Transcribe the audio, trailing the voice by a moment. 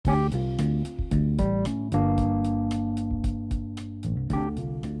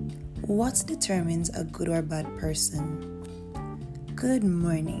What determines a good or bad person? Good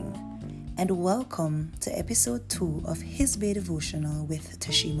morning and welcome to episode 2 of His Bay Devotional with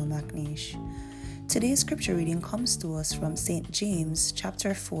Tashima McNeish. Today's scripture reading comes to us from St. James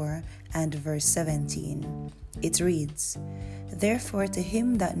chapter 4 and verse 17. It reads, "Therefore to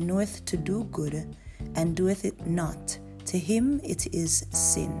him that knoweth to do good and doeth it not, to him it is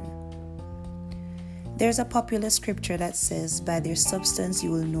sin." There's a popular scripture that says, "By their substance you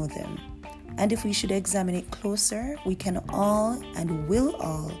will know them." And if we should examine it closer, we can all and will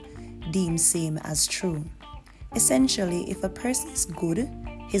all deem same as true. Essentially, if a person is good,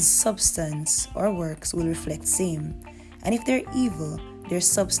 his substance or works will reflect same. And if they're evil, their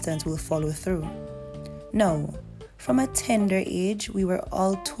substance will follow through. Now, from a tender age, we were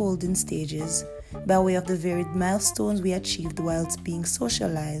all told in stages, by way of the varied milestones we achieved whilst being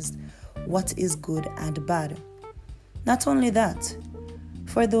socialized, what is good and bad. Not only that,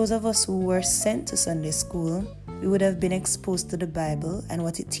 for those of us who were sent to Sunday school, we would have been exposed to the Bible and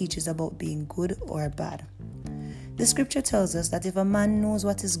what it teaches about being good or bad. The scripture tells us that if a man knows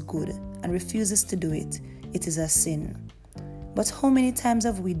what is good and refuses to do it, it is a sin. But how many times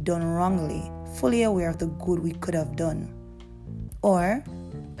have we done wrongly, fully aware of the good we could have done? Or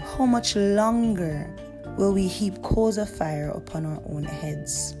how much longer will we heap coals of fire upon our own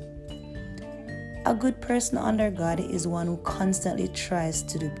heads? A good person under God is one who constantly tries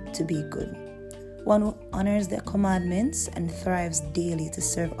to be good, one who honors their commandments and thrives daily to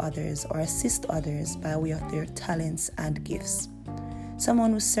serve others or assist others by way of their talents and gifts,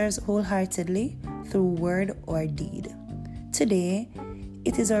 someone who serves wholeheartedly through word or deed. Today,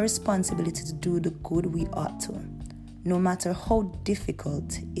 it is our responsibility to do the good we ought to, no matter how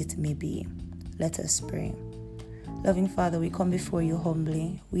difficult it may be. Let us pray. Loving Father, we come before you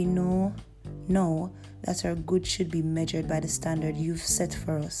humbly. We know that our good should be measured by the standard you've set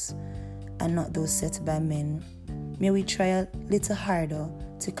for us and not those set by men. May we try a little harder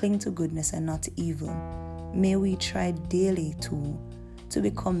to cling to goodness and not to evil. May we try daily to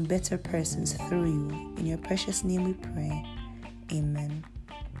become better persons through you. In your precious name we pray. Amen.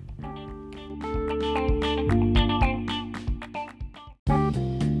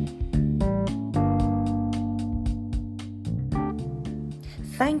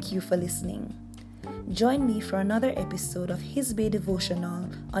 Thank you for listening. Join me for another episode of His Bay Devotional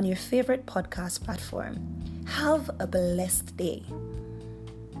on your favorite podcast platform. Have a blessed day.